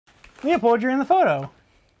Leopold, you're in the photo.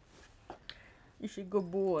 You're a good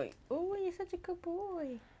boy. Oh, you're such a good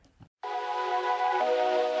boy.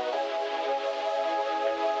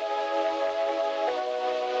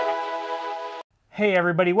 Hey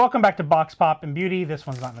everybody, welcome back to BoxPopNBeauty. This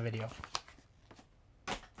one's not in the video.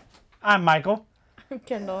 I'm Michael.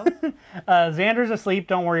 Kendall. Xander's asleep.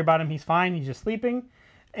 Don't worry about him. He's fine. He's just sleeping.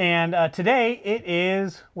 And today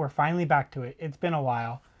we're finally back to it. It's been a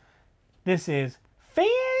while. This is Fan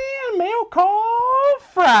Mail Call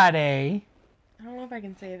Friday. I don't know if I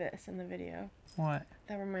can say this in the video. What?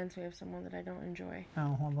 That reminds me of someone that I don't enjoy.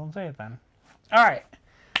 Oh, well, don't say it then. All right.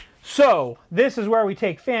 So, this is where we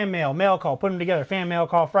take fan mail, mail call, put them together, fan mail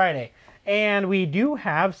call Friday. And we do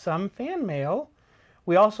have some fan mail.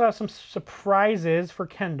 We also have some surprises for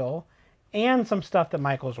Kendall and some stuff that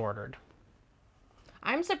Michael's ordered.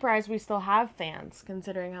 I'm surprised we still have fans,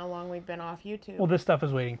 considering how long we've been off YouTube. Well, this stuff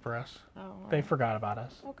is waiting for us. Oh, well. They forgot about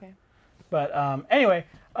us. Okay. But anyway,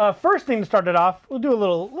 first thing to start it off, we'll do a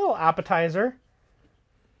little appetizer.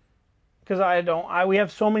 Because we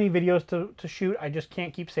have so many videos to shoot, I just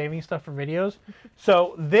can't keep saving stuff for videos.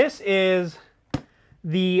 So this is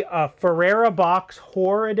the Ferrara Box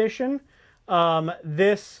Horror Edition. Ferrara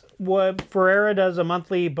does a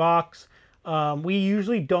monthly box. We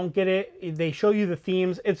usually don't get it. They show you the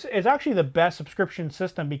themes. It's actually the best subscription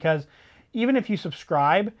system because even if you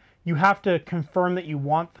subscribe, you have to confirm that you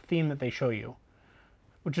want the theme that they show you,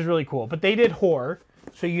 which is really cool. But they did horror,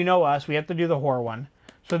 so you know us. We have to do the horror one.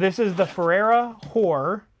 So this is the Ferrara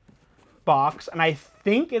Horror box, and I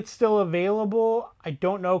think it's still available. I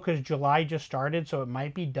don't know because July just started, so it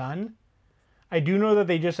might be done. I do know that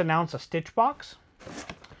they just announced a Stitch box.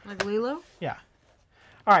 Like Lilo? Yeah.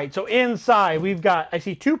 All right, so inside we've got, I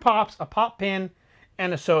see 2 pops, a pop pin,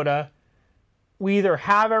 and a soda. We either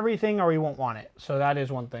have everything or we won't want it, so that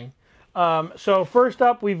is one thing. So first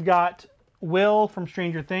up, we've got Will from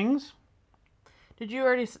Stranger Things. Did you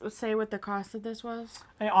already say what the cost of this was?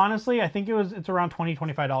 Honestly, I think it's around $20,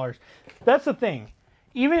 $25. That's the thing.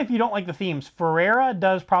 Even if you don't like the themes, Ferrara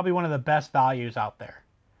does probably one of the best values out there.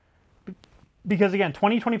 Because again,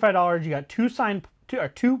 $20, $25, you got two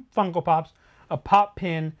Funko Pops, a pop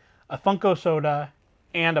pin, a Funko soda,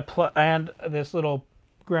 and this little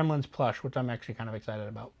Gremlins plush, which I'm actually kind of excited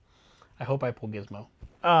about. I hope I pull Gizmo.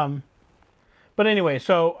 But anyway,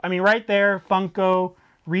 so I mean, right there, Funko.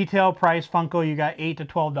 Retail price Funko, you got $8 to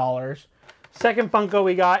 $12. Second Funko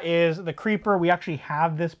we got is the Creeper. We actually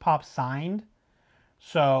have this pop signed,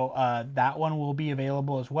 so that one will be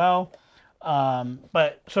available as well.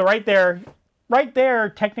 But so right there,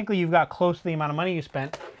 technically you've got close to the amount of money you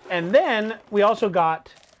spent. And then we also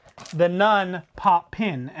got the Nun pop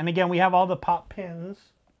pin. And again, we have all the pop pins.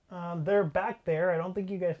 They're back there. I don't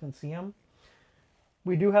think you guys can see them.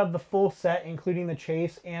 We do have the full set, including the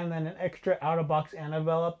chase, and then an extra out-of-box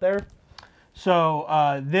Annabelle up there. So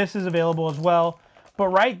this is available as well. But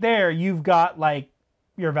right there, you've got like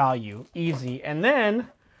your value, easy. And then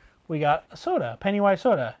we got a soda, Pennywise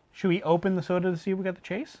soda. Should we open the soda to see if we got the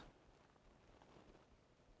chase?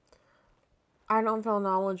 I don't feel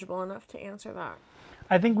knowledgeable enough to answer that.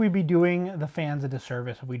 I think we'd be doing the fans a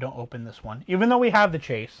disservice if we don't open this one, even though we have the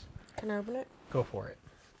chase. Can I open it? Go for it.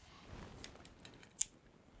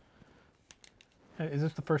 Is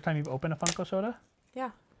this the first time you've opened a Funko soda?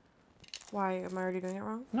 Yeah. Why? Am I already doing it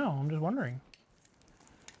wrong? No, I'm just wondering.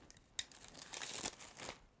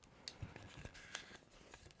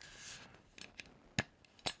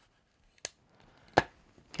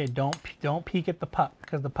 Okay, don't peek at the puck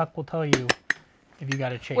because the puck will tell you if you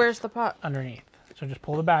got a chase. Where's the puck? Underneath. So just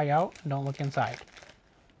pull the bag out and don't look inside.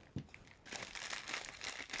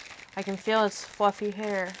 I can feel its fluffy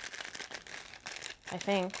hair. I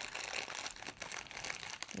think.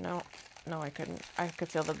 No, I couldn't. I could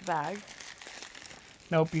feel the bag.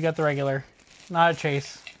 Nope, you got the regular. Not a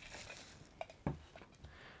chase.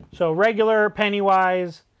 So regular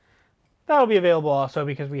Pennywise. That'll be available also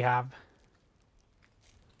because we have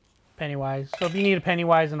Pennywise. So if you need a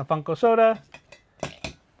Pennywise and a Funko soda,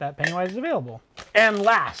 that Pennywise is available. And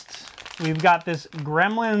last, we've got this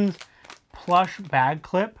Gremlins plush bag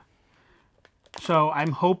clip. So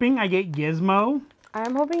I'm hoping I get Gizmo.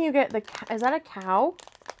 I'm hoping you get the... Is that a cow?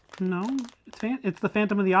 No, it's the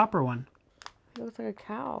Phantom of the Opera one. It looks like a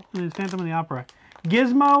cow. It's Phantom of the Opera.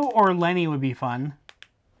 Gizmo or Lenny would be fun.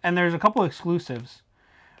 And there's a couple exclusives.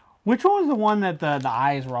 Which one was the one that the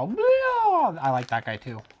eyes were all... I like that guy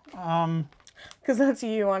too. Because that's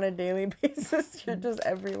you on a daily basis. You're just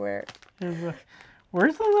everywhere.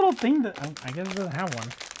 Where's the little thing that... Oh, I guess it doesn't have one.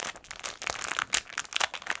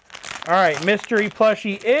 Alright, mystery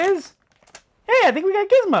plushie is... Hey, I think we got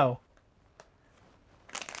Gizmo.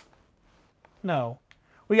 No.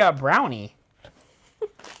 We got Brownie.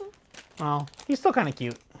 Well, he's still kind of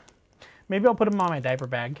cute. Maybe I'll put him on my diaper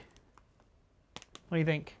bag. What do you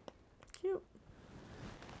think? Cute.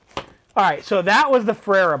 All right, so that was the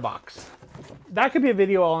Ferrara box. That could be a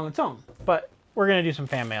video all on its own, but we're going to do some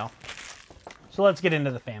fan mail. So let's get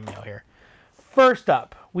into the fan mail here. First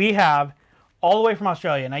up, we have all the way from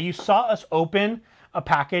Australia. Now, you saw us open a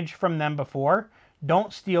package from them before.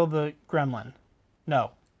 Don't steal the gremlin.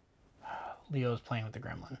 No. Leo's playing with the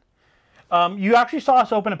gremlin. You actually saw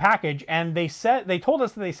us open a package, and they told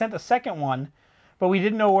us that they sent a second one, but we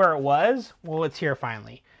didn't know where it was. Well, it's here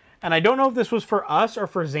finally. And I don't know if this was for us or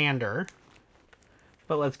for Xander,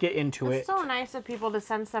 but let's get into it. It's so nice of people to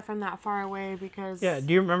send stuff from that far away because... Yeah,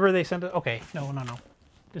 do you remember they sent it? Okay, no.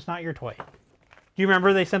 It's not your toy. Do you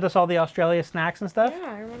remember they sent us all the Australia snacks and stuff?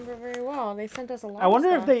 Yeah, I remember very well. They sent us a lot I wonder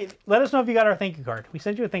of stuff. if they... Let us know if you got our thank you card. We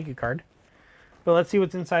sent you a thank you card. But let's see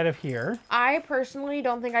what's inside of here. I personally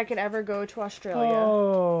don't think I could ever go to Australia.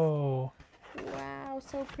 Oh. Wow,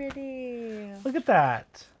 so pretty. Look at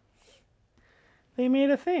that. They made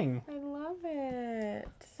a thing. I love it.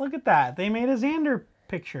 Look at that. They made a Xander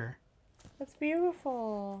picture. That's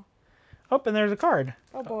beautiful. Oh, and there's a card.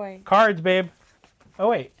 Oh, boy. Cards, babe. Oh,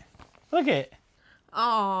 wait. Look at it.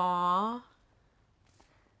 Aww.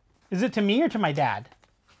 Is it to me or to my dad?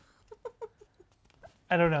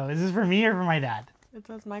 I don't know. Is this for me or for my dad? It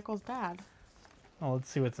says Michael's dad. Oh, let's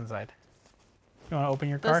see what's inside. You want to open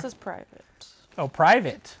your card? This is private. Oh,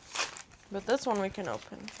 private. But this one we can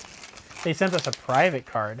open. They sent us a private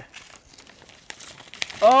card.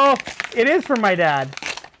 Oh, it is for my dad.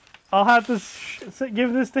 I'll have to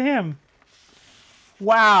give this to him.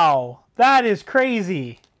 Wow, that is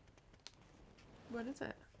crazy. What is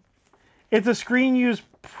it? It's a screen-used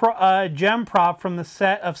gem prop from the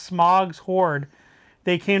set of Smog's Horde.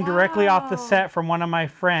 They came directly off the set from one of my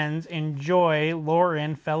friends. Enjoy,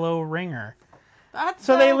 Lauren, fellow ringer. That's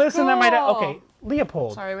so they listen cool. to my dad. Okay,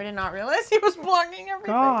 Leopold. Sorry, we did not realize he was blocking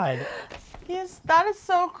everything. God. Yes, that is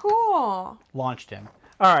so cool. Launched him.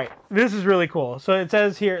 All right, this is really cool. So it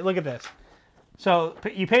says here, look at this. So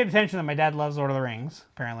you paid attention that my dad loves Lord of the Rings,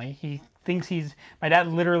 apparently. My dad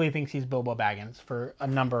literally thinks he's Bilbo Baggins for a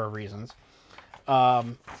number of reasons.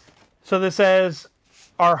 So this says,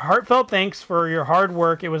 our heartfelt thanks for your hard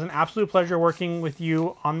work. It was an absolute pleasure working with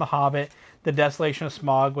you on The Hobbit, The Desolation of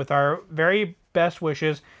Smaug. With our very best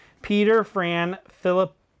wishes, Peter, Fran,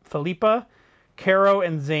 Philippa, Caro,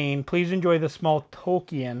 and Zane. Please enjoy the small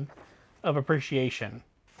token of appreciation.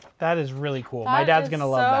 That is really cool. My dad's going to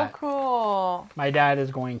love that. So cool. My dad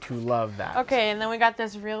is going to love that. Okay, and then we got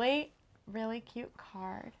this really, really cute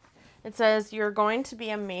card. It says, you're going to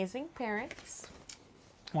be amazing parents.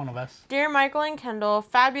 One of us. Dear Michael and Kendall,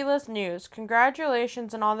 fabulous news.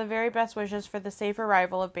 Congratulations and all the very best wishes for the safe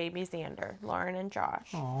arrival of baby Xander, Lauren and Josh.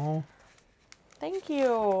 Oh. Thank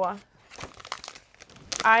you.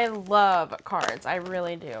 I love cards. I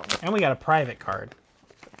really do. And we got a private card.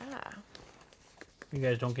 Yeah. You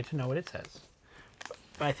guys don't get to know what it says.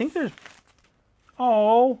 But I think there's...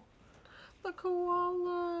 Oh. The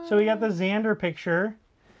koala. So we got the Xander picture.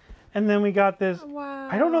 And then we got this... Wow.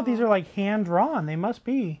 I don't know if these are like hand-drawn. They must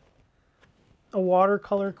be. A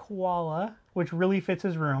watercolor koala, which really fits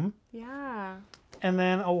his room. Yeah. And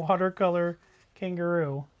then a watercolor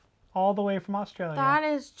kangaroo. All the way from Australia. That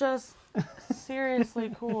is just seriously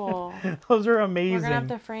cool. Those are amazing. We're going to have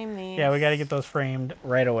to frame these. Yeah, we got to get those framed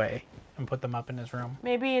right away and put them up in his room.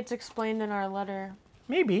 Maybe it's explained in our letter.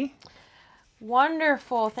 Maybe.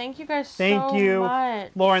 Wonderful. Thank you guys so Thank you,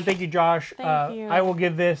 much. Lauren. Thank you, Josh. Thank you. I will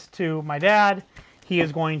give this to my dad. He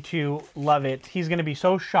is going to love it. He's going to be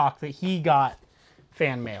so shocked that he got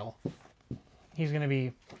fan mail. He's going to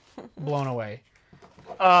be blown away.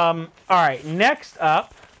 All right, next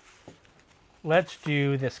up, let's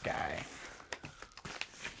do this guy.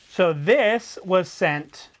 So this was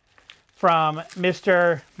sent from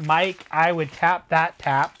Mr. Mike, I would tap that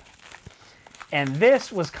tap. And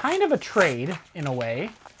this was kind of a trade, in a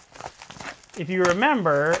way. If you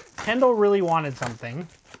remember, Kendall really wanted something.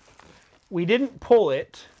 We didn't pull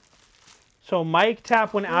it. So Mike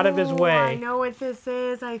Tap went out of his way. I know what this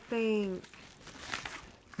is, I think.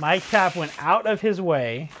 Mike Tap went out of his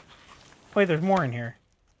way. Wait, there's more in here.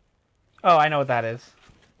 Oh, I know what that is.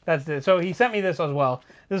 That's it. So he sent me this as well.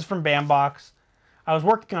 This is from Box. I was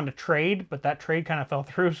working on a trade, but that trade kind of fell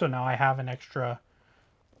through, so now I have an extra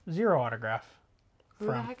Zero autograph. Who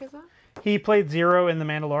the heck is that? He played Zero in The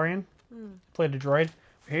Mandalorian. Played a droid.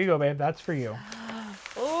 Here you go, babe. That's for you.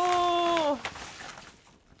 Oh,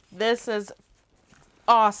 this is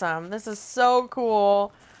awesome. This is so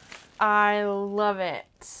cool. I love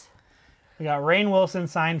it. We got Rainn Wilson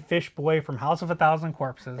signed Fish Boy from House of a Thousand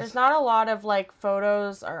Corpses. There's not a lot of like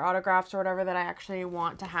photos or autographs or whatever that I actually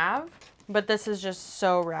want to have, but this is just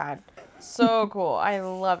so rad. So cool. I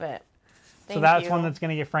love it. Thank so that's you. one that's going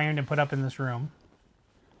to get framed and put up in this room.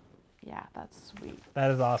 Yeah, that's sweet. That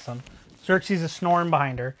is awesome. Xerxes is snoring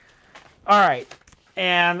behind her. All right.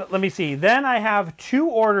 And let me see. Then I have 2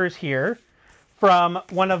 orders here from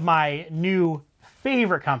one of my new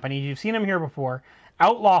favorite companies. You've seen them here before.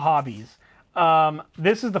 Outlaw Hobbies.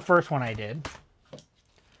 This is the first one I did.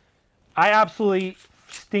 I absolutely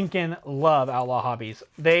stinking love Outlaw Hobbies.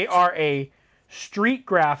 They are a street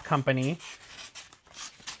graph company,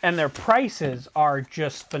 and their prices are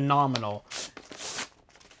just phenomenal.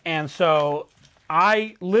 And so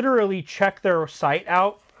I literally check their site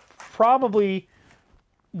out probably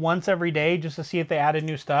once every day just to see if they added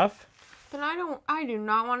new stuff. But I do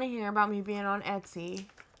not want to hear about me being on Etsy.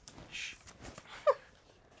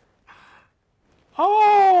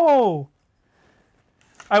 Oh!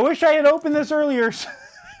 I wish I had opened this earlier so I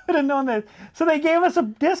would have known this. So they gave us a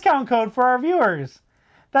discount code for our viewers.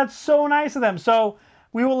 That's so nice of them. So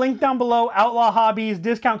we will link down below Outlaw Hobbies.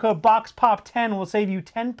 Discount code BoxPop10 will save you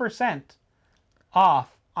 10%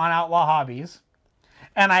 off on Outlaw Hobbies.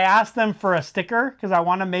 And I asked them for a sticker because I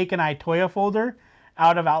want to make an iToya folder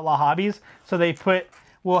out of Outlaw Hobbies. So they put,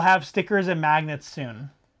 we'll have stickers and magnets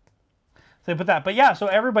soon. So they put that. But yeah, so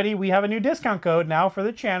everybody, we have a new discount code now for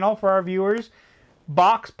the channel, for our viewers.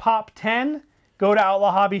 BoxPop10. Go to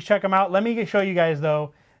Outlaw Hobbies, check them out. Let me show you guys,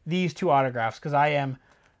 though, these 2 autographs because I am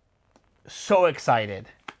so excited.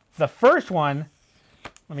 The first one,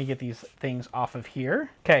 let me get these things off of here.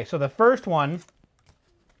 Okay, so the first one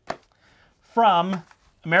from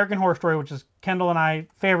American Horror Story, which is Kendall and I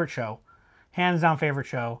favorite show, hands down favorite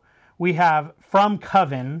show. We have from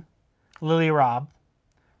Coven, Lily Robb.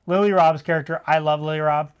 Lily Robb's character, I love Lily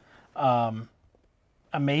Robb.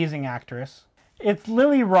 Amazing actress. It's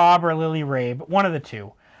Lily Robb or Lily Rabe, one of the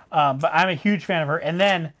two. But I'm a huge fan of her. And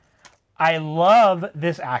then I love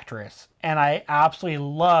this actress, and I absolutely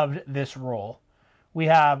loved this role. We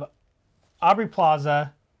have Aubrey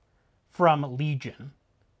Plaza from Legion,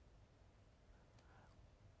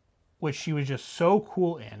 which she was just so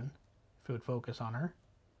cool in. If it would focus on her.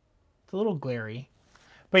 It's a little glary.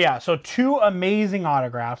 But yeah, so 2 amazing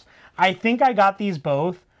autographs. I think I got these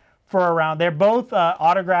both for around, they're both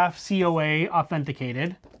autograph COA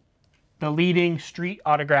authenticated. The leading street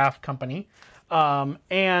autograph company.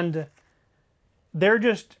 And they're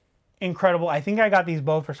just incredible. I think I got these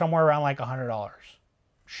both for somewhere around like $100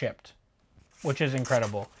 shipped, which is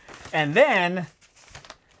incredible. And then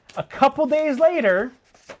a couple days later,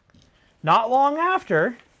 not long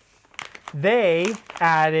after, they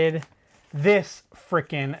added this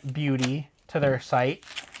frickin' beauty to their site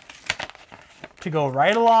to go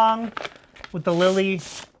right along with the Lily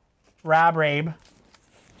Rabe.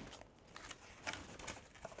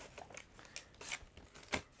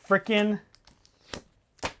 Frickin'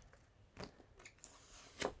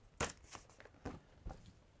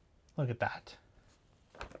 look at that.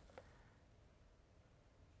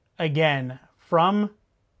 Again, from,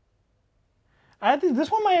 I think this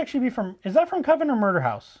one might actually be from, is that from Coven or Murder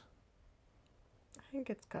House? I think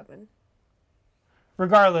it's Coven.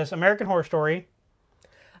 Regardless, American Horror Story.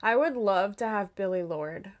 I would love to have Billie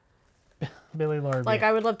Lourd. Billie Lourd. Like,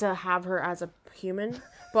 I would love to have her as a human,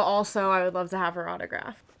 but also I would love to have her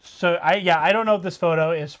autograph. So, I don't know if this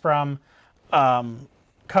photo is from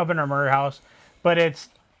Coven or Murder House, but it's,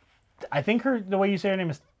 I think the way you say her name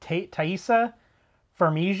is Thaisa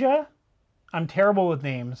Farmiga. I'm terrible with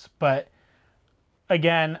names, but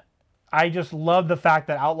again, I just love the fact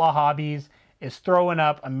that Outlaw Hobbies is throwing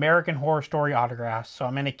up American Horror Story autographs. So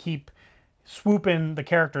I'm going to keep swooping the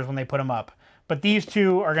characters when they put them up. But these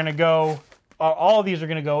 2 are going to go, all of these are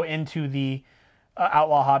going to go into the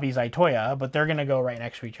Outlaw Hobbies iToya, but they're going to go right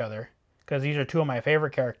next to each other. Because these are 2 of my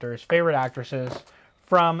favorite characters, favorite actresses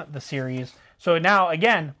from the series. So now,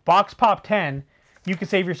 again, BoxPop10, you can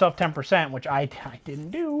save yourself 10%, which I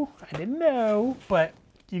didn't do. I didn't know, but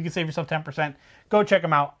you can save yourself 10%. Go check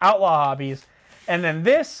them out, Outlaw Hobbies. And then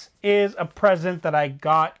this is a present that I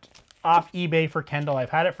got off eBay for Kendall. I've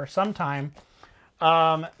had it for some time.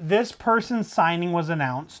 This person's signing was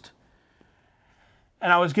announced.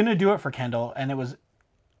 And I was going to do it for Kendall, and it was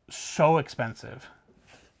so expensive.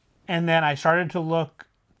 And then I started to look,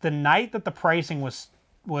 the night that the pricing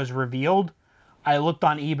was revealed, I looked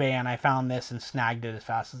on eBay and I found this and snagged it as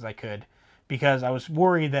fast as I could. Because I was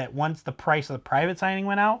worried that once the price of the private signing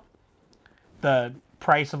went out, the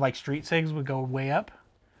price of like street sigs would go way up.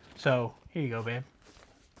 So here you go, babe.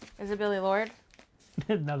 Is it Billie Lourd?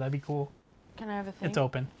 No, that'd be cool. Can I have a thing? It's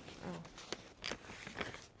open. Oh.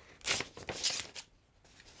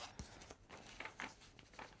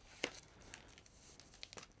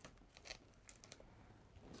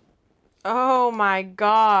 Oh my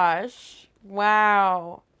gosh.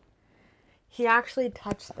 Wow. He actually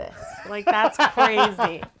touched this. Like, that's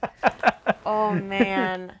crazy. Oh,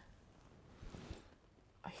 man.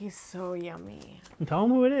 He's so yummy. Tell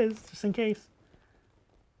them who it is, just in case.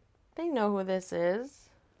 They know who this is.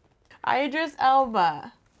 Idris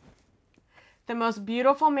Elba. The most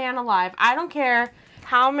beautiful man alive. I don't care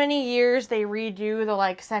how many years they redo the,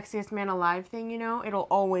 like, sexiest man alive thing, you know? It'll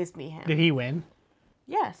always be him. Did he win?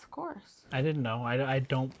 Yes, of course. I didn't know. I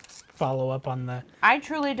don't follow up on the... I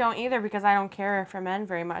truly don't either because I don't care for men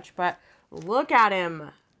very much, but look at him.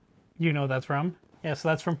 You know that's from? Yeah, so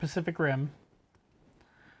that's from Pacific Rim.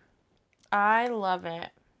 I love it.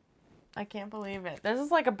 I can't believe it. This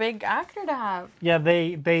is like a big actor to have. Yeah,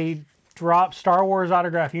 they dropped Star Wars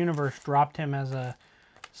Autograph Universe, dropped him as a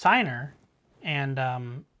signer, and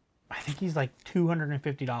I think he's like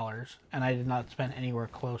 $250, and I did not spend anywhere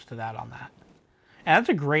close to that on that. And that's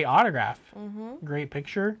a great autograph. Mm-hmm. Great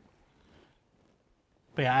picture.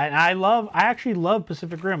 But yeah, I actually love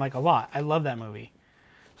Pacific Rim like a lot. I love that movie.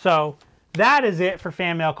 So that is it for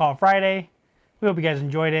Fan Mail Call Friday. We hope you guys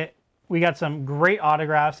enjoyed it. We got some great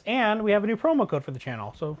autographs, and we have a new promo code for the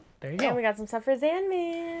channel. So there you go. And we got some stuff for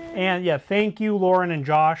Zanman. And yeah, thank you, Lauren and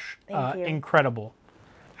Josh. Thank you. Incredible.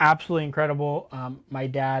 Absolutely incredible. My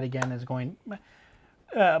dad, again, is going...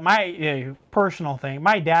 my personal thing.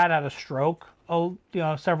 My dad had a stroke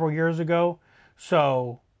several years ago.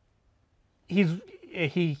 So he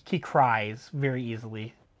cries very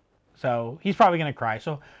easily. So he's probably going to cry.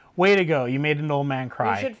 So way to go. You made an old man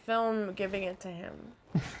cry. You should film giving it to him.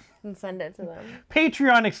 And send it to them.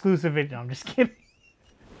 Patreon exclusive video. I'm just kidding.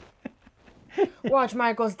 Watch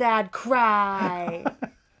Michael's dad cry.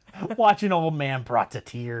 Watch an old man brought to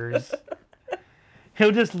tears.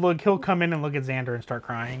 He'll come in and look at Xander and start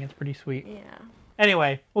crying. It's pretty sweet. Yeah.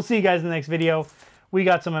 Anyway, we'll see you guys in the next video. We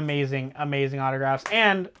got some amazing, amazing autographs.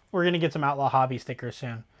 And we're going to get some Outlaw Hobby stickers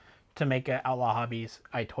soon to make an Outlaw Hobbies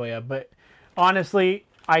Itoya. But honestly,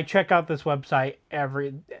 I check out this website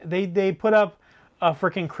they put up a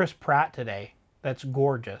freaking Chris Pratt today. That's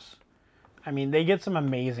gorgeous. I mean, they get some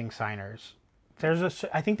amazing signers.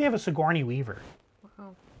 I think they have a Sigourney Weaver.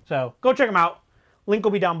 Wow. So go check them out. Link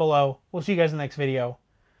will be down below. We'll see you guys in the next video.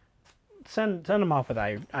 Send them off with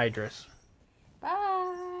Idris.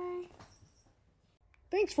 Bye.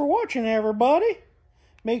 Thanks for watching, everybody.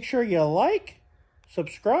 Make sure you like,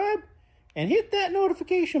 subscribe, and hit that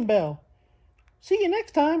notification bell. See you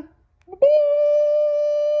next time. Bye-bye.